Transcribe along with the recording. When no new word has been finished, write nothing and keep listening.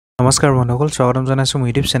নমস্কাৰ বন্ধুসকল স্বাগতম জনাইছো মোৰ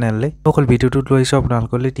ইউটিউব চেনেললৈ সকল ভিডিঅ'টোত লৈছো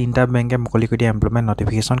আপোনালোকলৈ তিনটা বেংকে মুকলি কৰি দিয়া এমপ্লয়মেণ্ট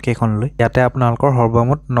নটিফিকেশ্যন কেইখনলৈ ইয়াতে আপোনালোকৰ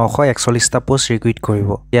সৰ্বমুঠ 941টা পোষ্ট ৰিক্ৰুইট কৰিব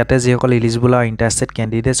ইয়াতে যিসকল এলিজিবল আৰু ইন্টাৰেষ্টেড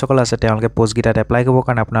কেণ্ডিডেটছ সকল আছে তেওঁলোকে পোষ্ট গিটাত এপ্লাই কৰিবৰ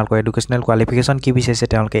কাৰণে আপোনালোকৰ এডুকেশ্যনেল কোৱালিফিকেশ্যন কি বিচাৰিছে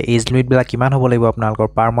তেওঁলোকে এজ লিমিট বিলাক কিমান হ'ব লাগিব আপোনালোকৰ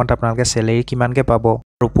পাৰ মান্থ আপোনালোকে স্যালাৰি কিমানকে পাব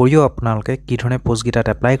আৰু পৰিও আপোনালোকে কি ধৰণে পোষ্ট গিটাত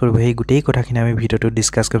এপ্লাই কৰিব এই গোটেই কথাখিনি আমি ভিডিঅ'টো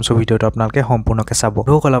ডিসকাস কৰিম সো ভিডিঅ'টো আপোনালোকে সম্পূৰ্ণকৈ চাব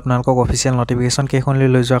সকল আপোনালোকক অফিচিয়েল নটিফিকেশ্যন কেইখনলৈ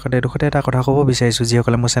লৈ যোৱাৰ কাৰণে দুখতে এটা কথা ক'ব বিচাৰিছো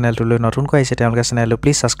যিসকলে মোৰ চেনেলটোলৈ নতুনকৈ আহিছে তেওঁলোকে চেনেলটো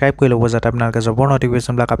প্লিজ সাবস্ক্ৰাইব কৰি ল'ব যাতে আপোনালোকে জবৰ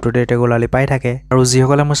নটিফিকেশ্যনবিলাক আপ টু ডেট ৰেগুলাৰলি পাই থাকে আৰু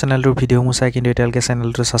যিসকলে মোৰ চেনেলটোৰ ভিডিঅ' মুচাই কিন্তু তেওঁলোকে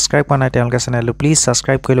চেনেলটো সাবস্ক্ৰাইব কৰা নাই তেওঁলোকে চেনেলটো প্লিজ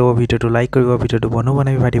সাবস্ক্ৰাইব কৰি ল'ব ভিডিঅ'টো লাইক কৰিব ভিডিঅ'টো বন্ধু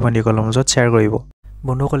বান্ধৱী ভাইটি ভণ্টিসকলৰ মাজত শ্বেয়াৰ কৰিব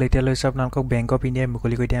বন্ধুসকল এতিয়া লৈছো আপোনালোকক বেংক অফ ইণ্ডিয়া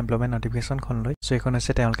মুকলি কৰি দিয়া এমপ্লয়মেণ্ট নটিফিকেশ্যনখন লৈ সো এখন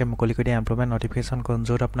আছে তেওঁলোকে মুকলি কৰি দিয়া এমপ্লয়মেণ্ট নটিফিকেশ্যনখন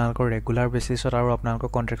য'ত আপোনালোকৰ ৰেগুলাৰ বেচিছত আৰু আপোনালোকৰ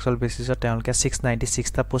কন্ট্ৰেকচুৱেল বেচিছত তেওঁলোকে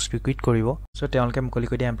 696টা পোষ্ট ৰিক্ৰুইট কৰিব সো তেওঁলোকে মুকলি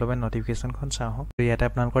কৰি দিয়া এমপ্লয়মেণ্ট নটিফিকেশ্যনখন চাওঁ ইয়াতে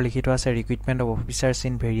আপোনালোকৰ লিখিত আছে recruitment of officers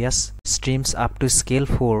in various ষ্ট্ৰীমছ up to scale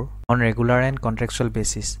 4 on regular and contractual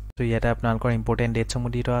basis so ইয়াতে আপোনালোকৰ ইম্পৰ্টেণ্ট ডেটসমূহ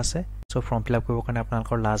দি থোৱা আছে সো ফৰ্ম ফিল আপ কৰিবৰ কাৰণে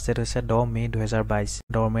আপোনালোকৰ লাষ্ট ডেট হৈছে 10 মে 2022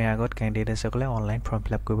 10 মে আগত কেণ্ডিডেটসকলে অনলাইন ফৰ্ম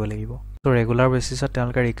ফিল আপ কৰিব লাগিব সো ৰেগুলাৰ বেচিছত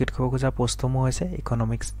তেওঁলোকে ৰিক্ৰুইট কৰিব খোজা পোষ্টসমূহ হৈছে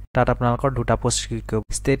ইকনমিক্স তাত আপোনালোকৰ দুটা পোষ্ট ৰিক্ৰুইট কৰিব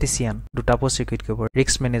ষ্টেটিচিয়ান দুটা পোষ্ট ৰিক্ৰুইট কৰিব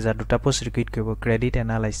ৰিস্ক মেনেজাৰ দুটা পোষ্ট ৰিক্ৰুইট কৰিব ক্ৰেডিট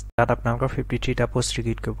এনালাইষ্ট তাত আপোনালোকৰ 53টা পোষ্ট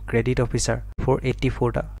ৰিক্ৰুইট কৰিব ক্ৰেডিট অফিচাৰ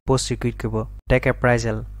 484টা পোষ্ট ৰিক্ৰুইট কৰিব টেক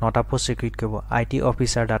এপ্ৰাইজেল 9টা পোষ্ট ৰিক্ৰুইট কৰিব আইটি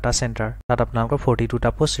অফিচাৰ ডাটা চেণ্টাৰ তাত আপোনালোকৰ 42টা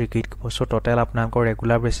পোষ্ট ৰিক্ৰুইট কৰিব সো টোটেল আপোনালোকৰ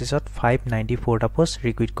ৰেগুলাৰ বেচিছত 594টা পোষ্ট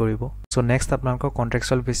ৰিক্ৰুইট কৰিব সো নেক্সট আপোনালোকৰ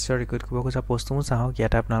কন্ট্ৰেকচুৱেল বেচিছত ৰিক্ৰুইট কৰিব খোজা পোষ্টসমূহ চাওক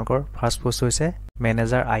ইয়াতে আপোনালোকৰ ফাৰ্ষ্ট পোষ্ট হৈছে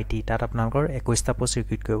মেনেজাৰ আইটি তাত আপোনালোকৰ 21টা পোষ্ট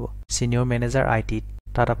ৰিক্ৰুইট কৰিব সিনিয়ৰ মেনেজাৰ আইটি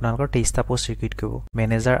তাত আপোনালোকৰ 23টা পোষ্ট ৰিক্ৰুইট কৰিব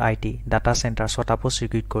মেনেজাৰ আইটি ডাটা চেণ্টাৰ 6টা পোষ্ট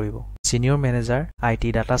ৰিক্ৰুইট কৰিব senior manager IT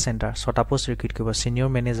data centre 6টা পোষ্ট ৰিক্ৰুইট কৰিব সিনিয়ৰ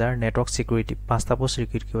মেনেজাৰ নেটৱৰ্ক সিকিউৰিটি 5টা পোষ্ট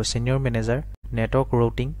ৰিক্ৰুইট কৰিব senior manager network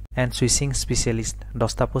rooting and switching specialist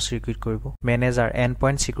 10টা পোষ্ট ৰিক্ৰুইট কৰিব মেনেজাৰ এণ্ড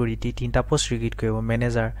পইণ্ট সিকিউৰিটি 3টা post recruit কৰিব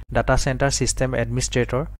manager data centre system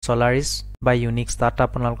administrator সলাৰিছ বা Unix তাত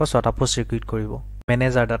আপোনালোকৰ 6টা পোষ্ট ৰিক্ৰুইট কৰিব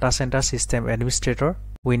manager data centre system administrator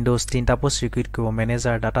Windows 3টা পোষ্ট ৰিক্ৰুইট কৰিব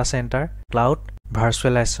মেনেজাৰ ডাটা চেণ্টাৰ ক্লাউড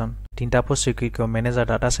ভাৰ্চুৱেলাইজেশ্যন 3টা পোষ্ট ৰিক্ৰুইট কৰিব manager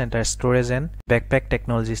data centre storage and backpack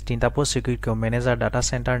technologies 3টা পোষ্ট ৰিক্ৰুইট কৰিব manager data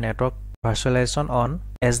centre network ভাৰ্চুৱেলাইজেশ্যন on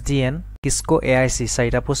SDN Kisku AIC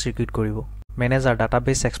 4টা post recruit কৰিব manager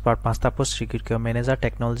database expert 5টা post recruit কৰিব manager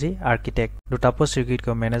technology architect 2টা post recruit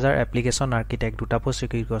কৰিব মেনেজাৰ এপ্লিকেশ্যন আৰ্কিটেক্ট 2টা post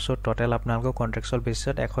recruit কৰিব সো টোটেল আপোনালোকৰ কন্ট্ৰেকচুৱেল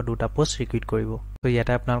বেচিছত 102টা পোষ্ট ৰিক্ৰুইট কৰিব সো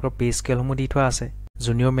ইয়াতে আপোনালোকৰ পে স্কেলসমূহ দি থোৱা আছে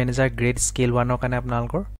জুনিয়ৰ মেনেজাৰ গ্ৰেড স্কেল 1ৰ কাৰণে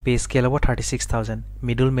আপোনালোকৰ পে স্কেল হ'ব 36000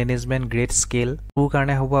 মিডল মেনেজমেণ্ট গ্ৰেড স্কেল 2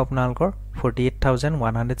 কাৰণে হ'ব আপোনালোকৰ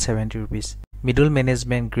 48170 rupees middle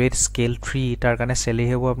management grade scale 3 তাৰ কাৰণে স্যালাৰি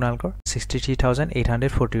হ'ব আপোনালোকৰ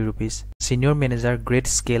 63840 rupees senior manager grade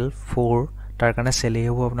scale 4 তাৰ কাৰণে স্যালাৰি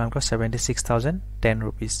হ'ব আপোনালোকৰ 76010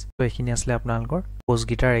 rupees তো এইখিনি আসলে আপোনালোকৰ পোষ্ট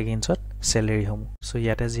গিটাৰ এগেইনষ্টত স্যালাৰি হ'ব সো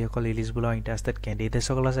ইয়াতে যিসকল এলিজিবল আৰু ইন্টাৰেষ্টেড কেণ্ডিডেটছ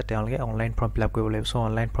সকল আছে তেওঁলোকে অনলাইন ফৰ্ম ফিল আপ কৰিব লাগিব so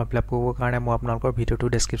online form fill up কৰিবৰ কাৰণে মই আপোনালোকৰ ভিডিঅ'টো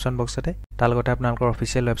ডেসক্ৰিপচন বক্সতে তাৰ লগতে আপোনালোকৰ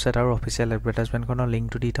অফিচিয়েল ৱেবছাইট আৰু অফিচিয়েল এডভাৰটাইজমেণ্টখনৰ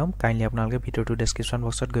লিংকটো দি থম কাইণ্ডলি আপোনালোকে ভিডিঅ'টো ডেসক্ৰিপচন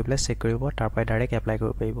বক্সত গৈ পেলাই চেক কৰিব তাৰ পৰা ডাইৰেক্ট এপ্লাই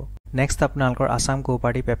কৰিব পাৰিব নেক্সট আপোনালোকৰ আসাম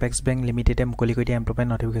কোঅপাৰেটিভ এপেক্স বেংক লিমিটেডে মুকলি কৰি দিয়া এমপ্লয়মেণ্ট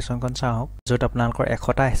নটিফিকেশ্যনখন চাওক য'ত আপোনালোকৰ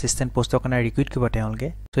 100টা এছিষ্টেণ্ট পোষ্টৰ কাৰণে ৰিক্ৰুইট কৰিব তেওঁলোকে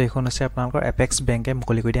সো এইখন আছে আপোনালোকৰ এপেক্স বেংকে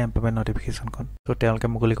মুকলি কৰি দিয়া এমপ্লয়মেণ্ট নটিফিকেশ্যনখন সো তেওঁলোকে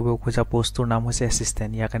মুকলি কৰিব খোজা পোষ্টটোৰ নাম হৈছে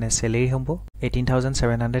এছিষ্টেণ্ট ইয়াৰ কাৰণে স্যালাৰি হ'ব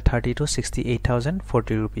 18730 to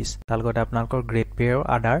 68040 rupees তাৰ লগতে আপোনালোকৰ গ্ৰেড পে আৰু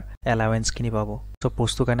আদাৰ এলাউৱেন্স কিনি পাব সো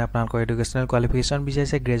পোষ্টটো কাৰণে আপোনালোকৰ এডুকেশ্যনেল কোৱালিফিকেশ্যন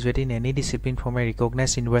বিচাৰিছে graduate in any discipline from A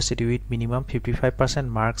recognised university with minimum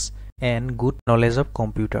 55% marks and good knowledge of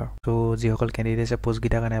computer so যিসকল কেণ্ডিডেটছে পোষ্ট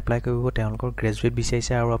গিটাৰ কাৰণে এপ্লাই কৰিব তেওঁলোকৰ গ্ৰেজুৱেট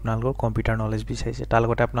বিচাৰিছে আৰু আপোনালোকৰ কম্পিউটাৰ নলেজ বিচাৰিছে তাৰ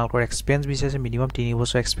লগতে আপোনালোকৰ এক্সপিৰিয়েঞ্চ বিচাৰিছে মিনিমাম 3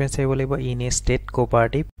 বছৰ এক্সপিৰিয়েঞ্চ থাকিব লাগিব ইন এ ষ্টেট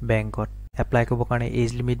কোঅপাৰেটিভ বেংকত এপ্লাই কৰিবৰ কাৰণে এজ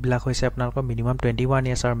লিমিট বিলাক হৈছে আপোনালোকৰ মিনিমাম 21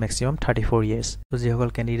 ইয়াৰ্ছ আৰু মেক্সিমাম 34 ইয়াৰ্ছ তো যিসকল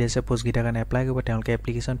কেণ্ডিডেটছে পোষ্ট গিটাৰ কাৰণে এপ্লাই কৰিব তেওঁলোকে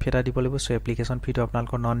এপ্লিকেশ্যন ফি এটা দিব লাগিব সো এপ্লিকেশ্যন ফিটো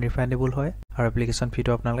আপোনালোকৰ নন ৰিফাণ্ডেবল হয় আৰু এপ্লিকেশ্যন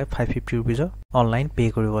ফিটো আপোনালোকে 550 rupees অনলাইন পে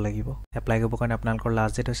কৰিব লাগিব এপ্লাই কৰিবৰ কাৰণে আপোনালোকৰ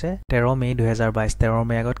লাষ্ট ডেট হৈছে 13 মে 2022 13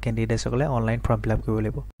 মে আগত কেণ্ডিডেটসকলে অনলাইন ফৰ্ম ফিল আপ কৰিব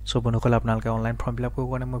লাগিব সো বন্ধুসকল আপোনালোকে অনলাইন ফৰ্ম ফিল আপ কৰিবৰ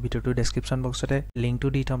কাৰণে মই ভিডিঅ'টো ডেসক্ৰিপচন বক্সতে লিংকটো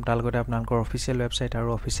দি থম তাৰ লগতে আপোনালোকৰ অফিচিয়েল ৱেবছাইট আৰু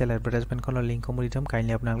অফিচিয়েল এডভাৰটাইজমেণ্টখনৰ লিংকসমূহ দি থম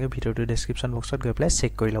কাইণ্ডলি আপোনালোকে ভিডিঅ'টো ডেসক্ৰিপচন বক্সত গৈ পেলাই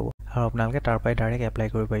চেক কৰি ল'ব আৰু আপোনালোকে তাৰ পৰাই ডাইৰেক্ট এপ্লাই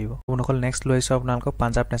কৰিব পাৰিব বন্ধুসকল নেক্সট লৈছো আপোনালোকক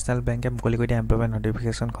পাঞ্জাব নেশ্যনেল বেংকে মুকলি কৰি দিয়া এমপ্লয়মেণ্ট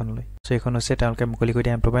নটিফিকেশ্যনখনলৈ সো এইখন হৈছে তেওঁলোকে মুকলি কৰি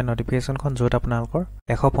দিয়া এমপ্লয়মেণ্ট নটিফিকেশ্যনখন য'ত আপোনালোকৰ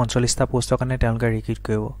 145টা পোষ্টৰ কাৰণে তেওঁলোকে ৰিক্ৰুইট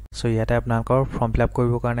কৰিব সো ইয়াতে আপোনালোকৰ ফৰ্ম ফিল আপ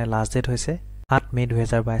কৰিবৰ কাৰণে লাষ্ট ডেট হৈছে 7 মে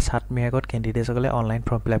 2022 7 মে আগত কেণ্ডিডেটসকলে অনলাইন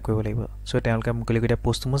ফৰ্ম ফিল আপ কৰিব লাগিব সো তেওঁলোকে মুকলি কৰি দিয়া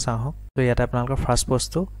পোষ্টসমূহ চাওক তো ইয়াতে আপোনালোকৰ ফাৰ্ষ্ট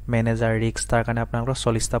পোষ্টটো মেনেজাৰ ৰিস্ক তাৰ কাৰণে আপোনালোকৰ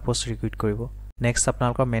 40টা পোষ্ট ৰিক্ৰুইট কৰিব নেক্সট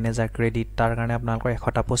আপোনালোকৰ মেনেজাৰ ক্ৰেডিট তাৰ কাৰণে আপোনালোকৰ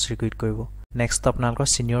 100টা পোষ্ট ৰিক্ৰুইট কৰিব নেক্সট আপোনালোকৰ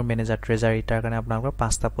সিনিয়ৰ মেনেজাৰ ট্ৰেজাৰী তাৰ কাৰণে আপোনালোকৰ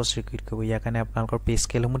 5টা পোষ্ট ৰিক্ৰুইট কৰিব ইয়াৰ কাৰণে আপোনালোকৰ পে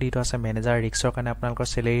স্কেলসমূহ দিটো আছে মেনেজাৰ ৰিক্সৰ কাৰণে আপোনালোকৰ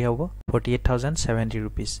চেলেৰি হ'ব 48070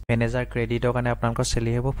 रुपीस মেনেজাৰ ক্ৰেডিটৰ কাৰণে আপোনালোকৰ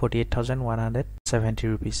চেলেৰি হ'ব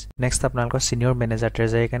 48170 रुपीस নেক্সট আপোনালোকৰ সিনিয়ৰ মেনেজাৰ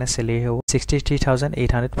ট্ৰেজাৰী কাৰণে চেলেৰি হ'ব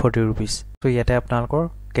 63840 रुपीस তো ইয়াতে আপোনালোকৰ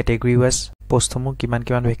কেটেগৰী ওয়াইজ পোষ্টসমূহ কিমান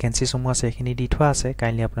ভেকেন্সিসমূহ আছে এখিনি দি থোৱা আছে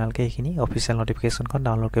কাইন্ডলি আপোনালোকে এখিনি অফিচিয়েল নটিফিকেশনখন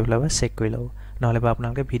ডাউনলোড কৰি পেলাই চেক কৰি লব নহলে বা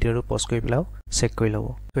আপোনালোকে ভিডিওটো পষ্ট কৰি পেলাই চেক কৰি লব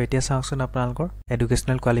তো এতিয়া চাওকচোন আপোনালোকৰ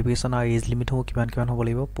এডুকেশনাল কোৱালিফিকেশন আৰু এজ লিমিট হ'ব কিমান হ'ব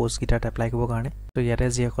লাগিব পোষ্ট গিটাত এপ্লাই কৰিব কাৰণে তো ইয়াতে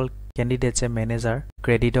যিসকল ক্যান্ডিডেটছে মেনেজাৰ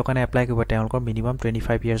ক্ৰেডিটৰ কাৰণে এপ্লাই কৰিব তেওঁলোকৰ মিনিমাম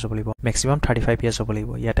 25 ইয়াৰ্স হ'ব লাগিব ম্যাক্সিমাম 35 ইয়াৰ্স হ'ব লাগিব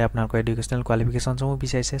ইয়াতে আপোনালোকৰ এডুকেশনাল কোৱালিফিকেশন সমূহ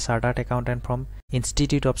বিচাৰিছে chartered accountant from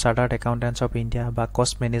institute of chartered একাউন্টেন্টছ of India বা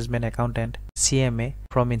কষ্ট management accountant CMA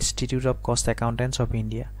from institute of কষ্ট একাউন্টেন্টছ অফ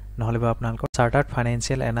ইণ্ডিয়া নহলে বা আপোনালোকৰ chartered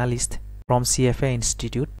financial analyst from CFA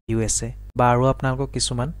institute USA বা আৰু আপোনালোকৰ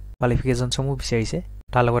কিছুমান কোৱালিফিকেশন সমূহ বিচাৰিছে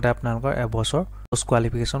তাৰ লগতে আপোনালোকৰ এবছৰ পোষ্ট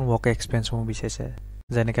কোৱালিফিকেশন ওয়াৰ্ক এক্সপেৰিয়েন্স সমূহ বিচাৰিছে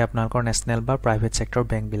যেনেকৈ আপোনালোকৰ নেশনেল বা প্ৰাইভেট সেক্টৰ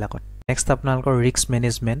বেংক বিলাকত নেক্সট আপোনালোকৰ ৰিস্ক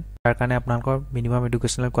মেনেজমেন্ট তাৰ কাৰণে আপোনালোকৰ মিনিমাম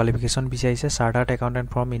এডুকেশনাল কোৱালিফিকেশন বিচাৰিছে chartered accountant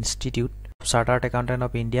from institute chartered accountant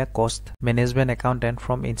of India কষ্ট management accountant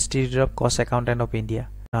from institute of কষ্ট একাউন্টেন্ট অফ ইণ্ডিয়া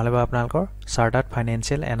নহলে বা আপোনালোকৰ chartered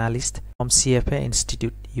financial analyst from CFA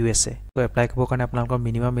institute USA তো এপ্লাই কৰিব কাৰণে আপোনালোকৰ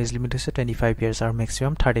মিনিমাম এজ লিমিট হৈছে 25 ইয়াৰ্স আৰু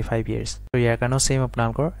ম্যাক্সিমাম 35 ইয়াৰ্স তো ইয়াৰ কাৰণে সেম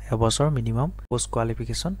আপোনালোকৰ এবছৰ মিনিমাম পোষ্ট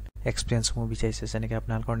কোৱালিফিকেশন এক্সপেৰিয়েন্স সমূহ বিচাৰিছে যেনেকৈ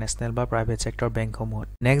আপোনালোকৰ নেশনেল বা প্ৰাইভেট সেক্টৰ বেংক সমূহত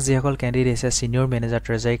নেক্সট যিসকল ক্যান্ডিডেট আছে সিনিয়ৰ মেনেজাৰ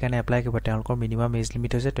ট্ৰেজাৰী কাৰণে এপ্লাই কৰিব তেওঁলোকৰ মিনিমাম এজ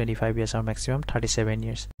লিমিট হৈছে 25 ইয়াৰ্স আৰু ম্যাক্সিমাম 37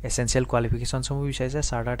 ইয়াৰ্স এসেনশিয়েল কোৱালিফিকেশন সমূহ বিচাৰিছে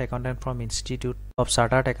chartered accountant from institute of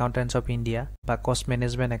chartered একাউন্টেন্টছ of India বা কষ্ট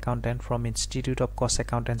management accountant from institute of কষ্ট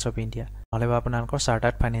একাউন্টেন্টছ অফ ইণ্ডিয়া নহলে বা আপোনালোকৰ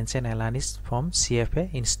chartered financial analyst from CFA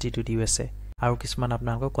institute USA আৰু কিছুমান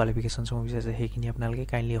আপোনালোকৰ কোৱালিফিকেশন সমূহ বিচাৰিছে সেইখিনি আপোনালোকে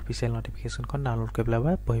কাইন্ডলি অফিচিয়েল নটিফিকেশনখন ডাউনলোড কৰি পেলাই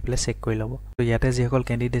বা পঢ়ি পেলাই চেক কৰি ল'ব তো ইয়াতে যিসকল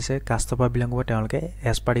ক্যান্ডিডেটছে কাষ্টৰ পৰা বিলং কৰিব তেওঁলোকে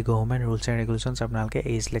as per the government rules and regulations আপোনালোকে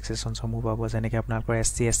এজ ৰিলেক্সেশ্যন সমূহ পাব যেনেকৈ আপোনালোকৰ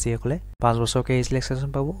SC ST সকলে 5 বছৰকে এজ ৰিলেক্সেশ্যন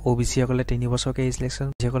পাব OBC সকলে 3 বছৰকে এজ ৰিলেক্সেশ্যন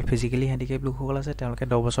যিসকল ফিজিক্যালি হ্যান্ডিক্যাপ লোকসকল আছে তেওঁলোকে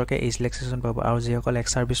 10 বছৰকে এজ ৰিলেক্সেশ্যন পাব আৰু যিসকল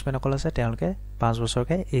এক্স সাৰ্ভিসমেন সকল আছে তেওঁলোকে 5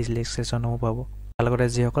 বছৰকে এজ ৰিলেক্সেশ্যন পাব লগতে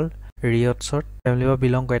যিসকল ৰিয়টছত ফেমিলিৰ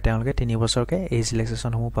বিলং কৰে তেওঁলোকে 3 বছৰকে এজ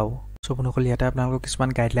ৰিলেক্সেশ্যন সমূহ পাব সো আপোনালোকৰ ইয়াতে আপোনালোকৰ কিছুমান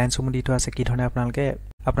গাইডলাইনছ সমূহ দি থোৱা আছে কি ধৰণে আপোনালোকে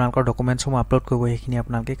আপোনালোকৰ ডকুমেন্টছ সমূহ আপলোড কৰিব সেইখিনি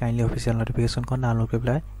আপোনালোকে কাইন্ডলি অফিচিয়েল নটিফিকেশনখন ডাউনলোড কৰি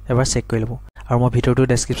পেলাই এবাৰ চেক কৰি ল'ব আৰু মই ভিডিওটো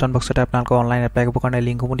ডেসক্ৰিপচন বক্সতে আপোনালোকৰ অনলাইন এপ্লাই কৰিবৰ কাৰণে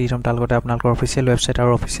লিংকসমূহ দি থম তাৰ লগতে আপোনালোকৰ অফিচিয়েল ৱেবছাইট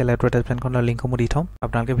আৰু অফিচিয়েল এডভাৰটাইজমেণ্টখনৰ লিংকসমূহ দি থম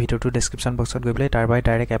আপোনালোকে ভিডিওটো ডেসক্ৰিপচন বক্সত গৈ পেলাই তাৰ পৰাই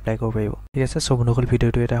ডাইৰেক্ট এপ্লাই কৰিব পাৰিব ঠিক আছে সো বন্ধুসকল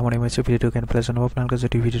ভিডিওটো এটা সামৰণি মাৰিছো ভিডিওটো কেনে পালে জনাব আপোনালোকে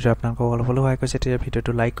যদি ভিডিওটো আপোনালোকক অলপ হ'লেও সহায় কৰিছে তেতিয়া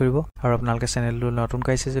ভিডিওটো লাইক কৰিব আৰু আপোনালোকে চেনেলটো নতুন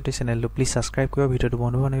কৰিছে যদি চেনেলটো প্লিজ সাবস্ক্ৰাইব কৰিব ভিডিওটো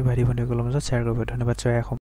বন্ধু বান্ধৱী ভাই ভণ্টিসকলৰ মাজত শ্বেয়াৰ কৰিব ধন্যবাদ জয় অসম